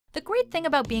The great thing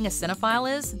about being a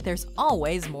cinephile is there's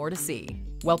always more to see.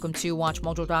 Welcome to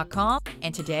WatchMojo.com,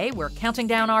 and today we're counting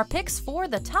down our picks for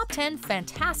the top 10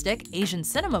 fantastic Asian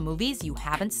cinema movies you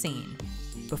haven't seen.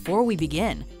 Before we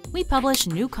begin, we publish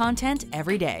new content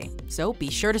every day, so be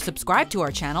sure to subscribe to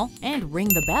our channel and ring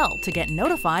the bell to get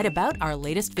notified about our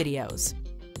latest videos.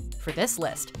 For this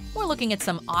list, we're looking at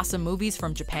some awesome movies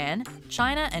from Japan,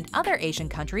 China, and other Asian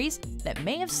countries that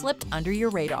may have slipped under your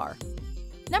radar.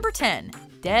 Number 10.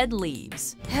 Dead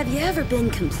Leaves. Have you ever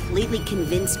been completely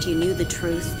convinced you knew the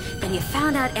truth, then you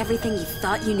found out everything you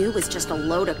thought you knew was just a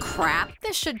load of crap?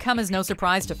 This should come as no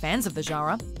surprise to fans of the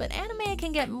genre, but anime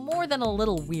can get more than a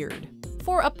little weird.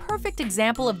 For a perfect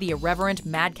example of the irreverent,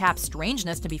 madcap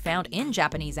strangeness to be found in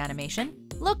Japanese animation,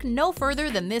 look no further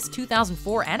than this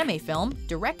 2004 anime film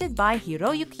directed by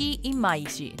Hiroyuki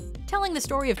Imaishi. Telling the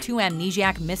story of two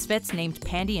amnesiac misfits named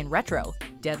Pandy and Retro,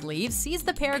 Dead Leaves sees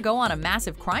the pair go on a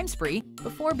massive crime spree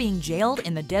before being jailed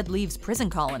in the Dead Leaves prison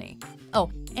colony. Oh,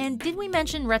 and did we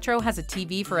mention Retro has a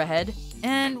TV for a head?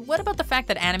 And what about the fact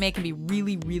that anime can be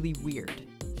really weird?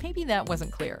 Maybe that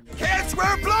wasn't clear. Kids,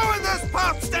 we're blowing this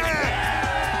pop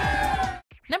stand!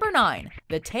 Number 9.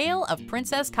 The Tale of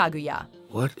Princess Kaguya.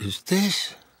 What is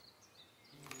this?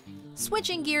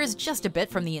 Switching gears just a bit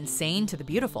from the insane to the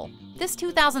beautiful, this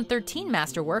 2013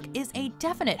 masterwork is a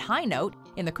definite high note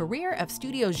in the career of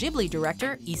Studio Ghibli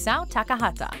director Isao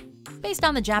Takahata. Based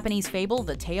on the Japanese fable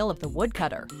The Tale of the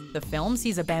Woodcutter, the film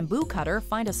sees a bamboo cutter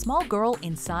find a small girl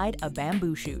inside a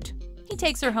bamboo shoot. He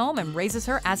takes her home and raises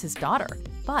her as his daughter,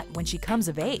 but when she comes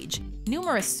of age,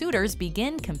 numerous suitors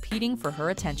begin competing for her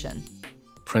attention.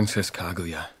 Princess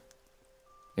Kaguya,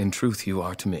 in truth you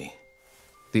are to me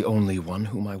the only one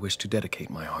whom I wish to dedicate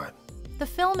my heart. The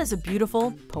film is a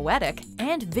beautiful, poetic,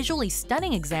 and visually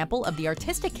stunning example of the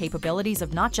artistic capabilities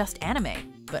of not just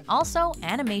anime, but also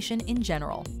animation in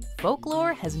general.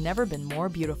 Folklore has never been more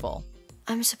beautiful.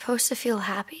 I'm supposed to feel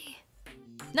happy.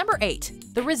 Number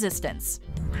 8. The Resistance.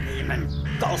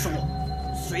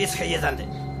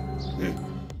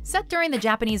 Set during the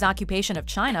Japanese occupation of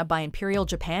China by Imperial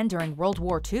Japan during World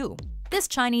War II, this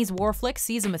Chinese war flick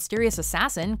sees a mysterious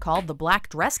assassin called the Black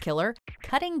Dress Killer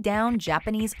cutting down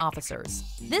Japanese officers.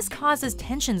 This causes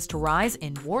tensions to rise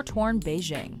in war-torn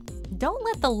Beijing. Don't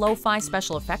let the lo-fi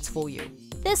special effects fool you.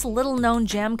 This little-known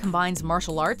gem combines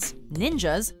martial arts,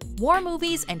 ninjas, war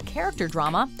movies, and character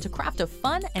drama to craft a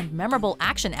fun and memorable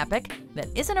action epic that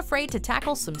isn't afraid to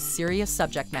tackle some serious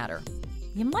subject matter.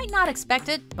 You might not expect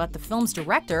it, but the film's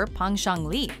director, Pang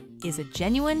Shang-li, is a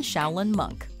genuine Shaolin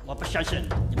monk.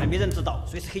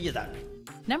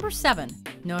 Number 7.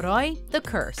 Noroi The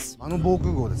Curse.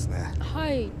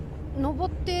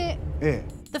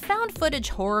 The found footage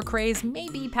horror craze may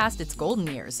be past its golden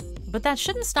years, but that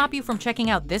shouldn't stop you from checking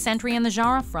out this entry in the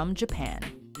genre from Japan.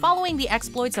 Following the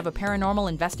exploits of a paranormal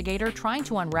investigator trying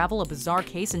to unravel a bizarre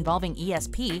case involving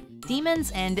ESP, demons,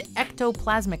 and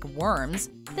ectoplasmic worms,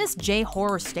 this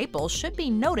J-horror staple should be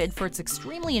noted for its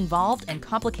extremely involved and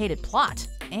complicated plot,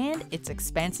 and its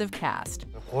expansive cast.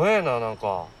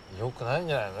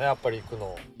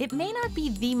 It may not be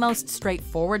the most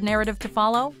straightforward narrative to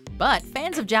follow, but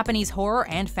fans of Japanese horror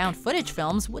and found footage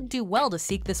films would do well to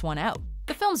seek this one out.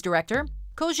 The film's director,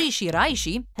 Koji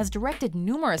Shiraishi, has directed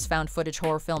numerous found footage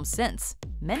horror films since,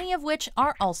 many of which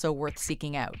are also worth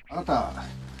seeking out.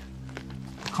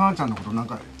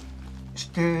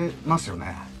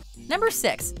 Number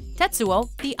 6. Tetsuo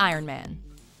The Iron Man.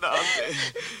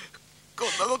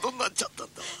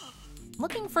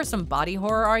 Looking for some body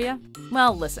horror, are you?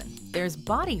 Well, listen, there's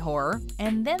body horror,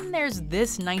 and then there's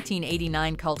this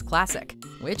 1989 cult classic,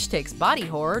 which takes body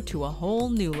horror to a whole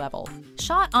new level.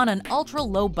 Shot on an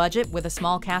ultra-low budget with a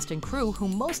small cast and crew who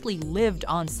mostly lived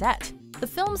on set, the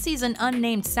film sees an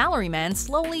unnamed salaryman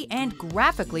slowly and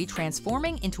graphically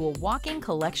transforming into a walking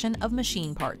collection of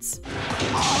machine parts.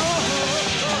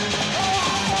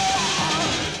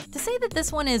 To say that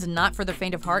this one is not for the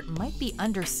faint of heart might be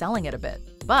underselling it a bit.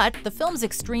 But the film's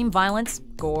extreme violence,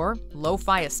 gore,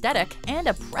 lo-fi aesthetic, and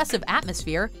oppressive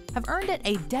atmosphere have earned it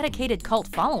a dedicated cult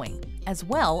following, as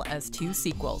well as 2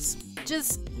 sequels.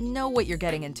 Just know what you're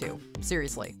getting into,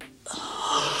 seriously.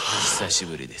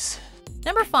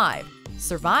 Number 5.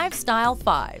 Survive Style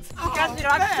 5.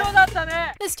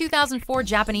 This 2004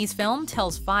 Japanese film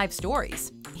tells 5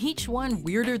 stories, each one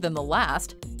weirder than the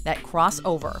last, that cross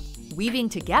over, weaving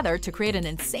together to create an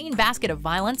insane basket of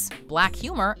violence, black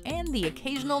humor, and the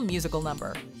occasional musical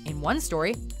number. In one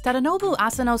story, Tadanobu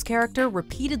Asano's character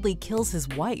repeatedly kills his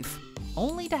wife,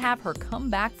 only to have her come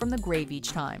back from the grave each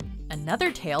time.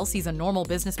 Another tale sees a normal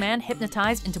businessman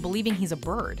hypnotized into believing he's a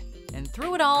bird. And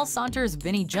through it all saunters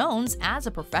Vinnie Jones as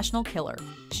a professional killer,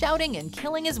 shouting and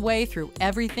killing his way through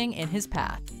everything in his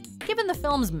path. Given the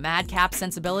film's madcap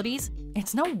sensibilities,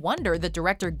 it's no wonder that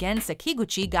director Gen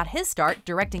Sekiguchi got his start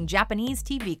directing Japanese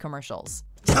TV commercials.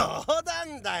 冗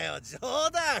談だよ、冗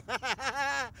談。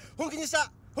本気にし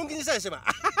た。本気にしたでしょ、今。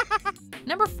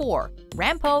Number 4.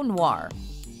 Rampo Noir.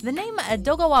 The name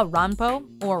Edogawa Rampo,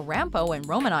 or Rampo in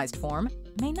romanized form,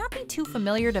 may not be too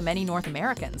familiar to many North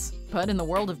Americans, but in the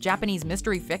world of Japanese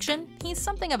mystery fiction, he's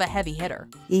something of a heavy hitter.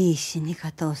 いい死に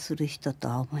方をする人と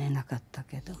は思えなかった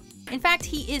けど。 In fact,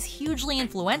 he is hugely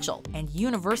influential and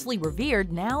universally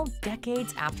revered now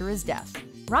decades after his death.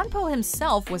 Rampo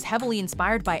himself was heavily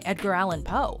inspired by Edgar Allan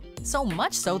Poe, so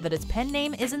much so that his pen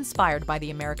name is inspired by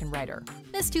the American writer.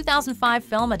 This 2005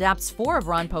 film adapts 4 of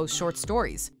Rampo's short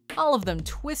stories, all of them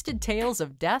twisted tales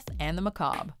of death and the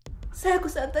macabre. さやこ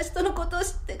さんたちとのことを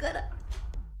知ってから。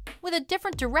 With a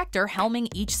different director helming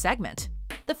each segment.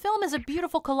 The film is a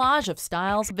beautiful collage of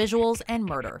styles, visuals, and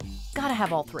murder. Gotta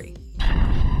have all 3.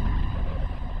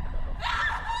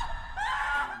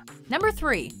 Number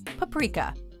 3.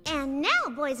 Paprika. And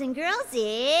now, boys and girls,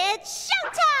 it's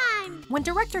showtime! When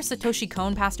director Satoshi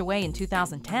Kon passed away in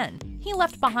 2010, he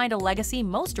left behind a legacy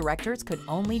most directors could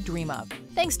only dream of,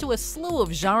 thanks to a slew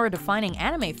of genre-defining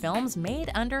anime films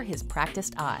made under his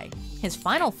practiced eye. His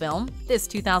final film, this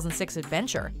 2006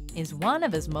 adventure, is one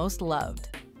of his most loved.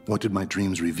 What did my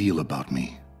dreams reveal about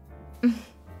me?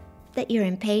 That you're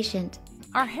impatient.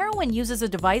 Our heroine uses a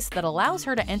device that allows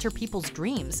her to enter people's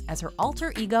dreams as her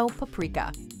alter ego,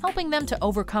 Paprika, helping them to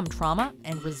overcome trauma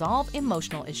and resolve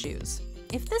emotional issues.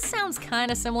 If this sounds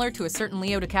kinda similar to a certain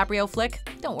Leo DiCaprio flick,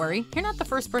 don't worry, you're not the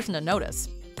first person to notice.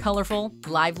 Colorful,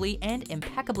 lively, and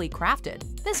impeccably crafted,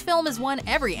 this film is one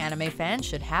every anime fan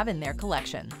should have in their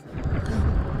collection.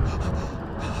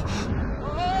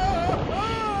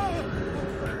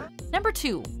 Number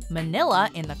 2. Manila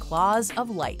in the Claws of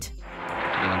Light.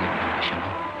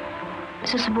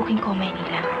 Susubukin ko,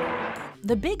 Manila.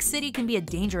 The big city can be a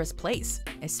dangerous place,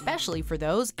 especially for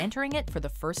those entering it for the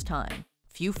first time.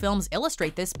 Few films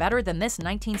illustrate this better than this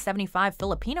 1975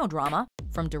 Filipino drama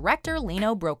from director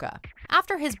Lino Broca.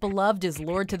 After his beloved is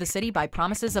lured to the city by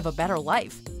promises of a better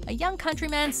life, a young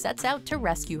countryman sets out to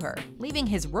rescue her, leaving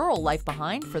his rural life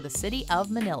behind for the city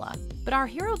of Manila. But our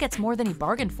hero gets more than he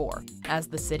bargained for, as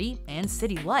the city and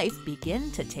city life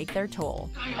begin to take their toll.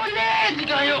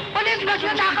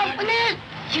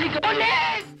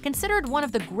 Considered one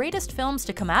of the greatest films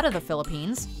to come out of the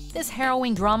Philippines, this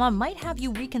harrowing drama might have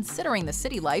you reconsidering the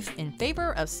city life in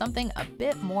favor of something a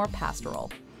bit more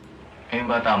pastoral. Yung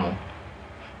bata mo,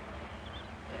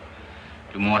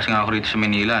 lumuwas nga ako rito sa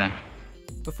Manila eh.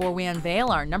 Before we unveil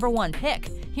our number 1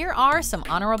 pick, here are some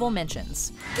honorable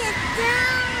mentions. Get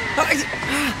down!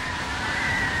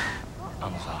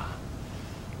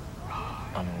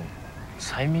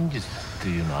 催眠術って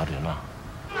いうのあるよな。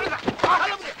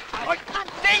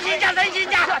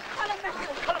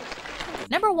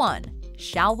 Number 1.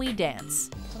 Shall We Dance?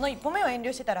 その一歩目を遠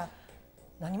慮してたら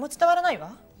何も伝わらない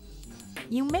わ。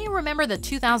 You may remember the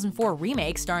 2004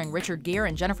 remake starring Richard Gere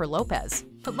and Jennifer Lopez,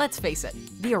 but let's face it,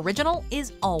 the original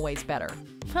is always better.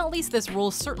 Well, at least this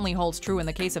rule certainly holds true in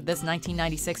the case of this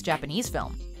 1996 Japanese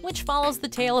film, which follows the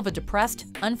tale of a depressed,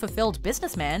 unfulfilled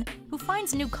businessman who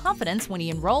finds new confidence when he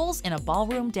enrolls in a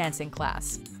ballroom dancing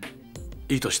class.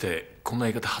 いいとしてこんな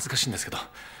言い方恥ずかしいんですけど、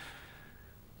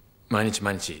毎日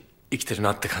毎日生きてる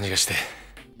なって感じがして。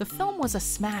 The film was a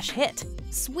smash hit,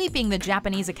 sweeping the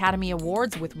Japanese Academy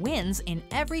Awards with wins in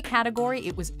every category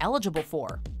it was eligible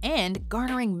for, and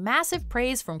garnering massive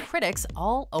praise from critics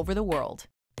all over the world.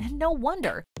 And no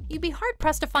wonder, you'd be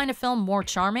hard-pressed to find a film more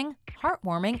charming,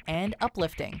 heartwarming, and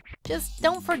uplifting. Just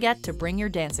don't forget to bring your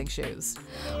dancing shoes.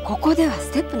 ここでは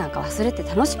ステップなんか忘れて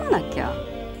楽しまなきゃ。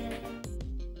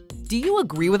 Do you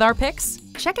agree with our picks?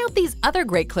 Check out these other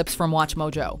great clips from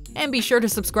WatchMojo, and be sure to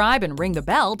subscribe and ring the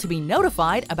bell to be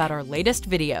notified about our latest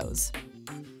videos.